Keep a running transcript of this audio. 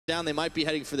down. They might be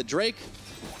heading for the Drake.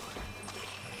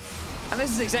 And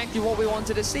this is exactly what we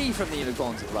wanted to see from the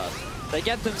Unicorns as well. They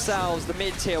get themselves the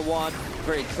mid-tier 1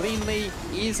 very cleanly,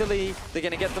 easily. They're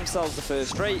going to get themselves the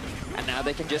first rate, and now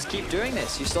they can just keep doing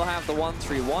this. You still have the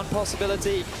 1-3-1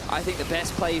 possibility. I think the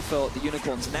best play for the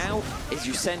Unicorns now is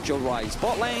you send your Ryze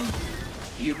bot lane,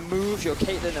 you move your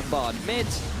Caitlyn and Bard mid,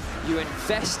 you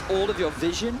invest all of your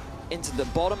vision into the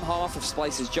bottom half of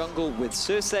Splice's jungle with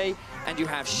Cersei, and you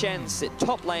have Shen sit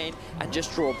top lane and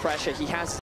just draw pressure. He has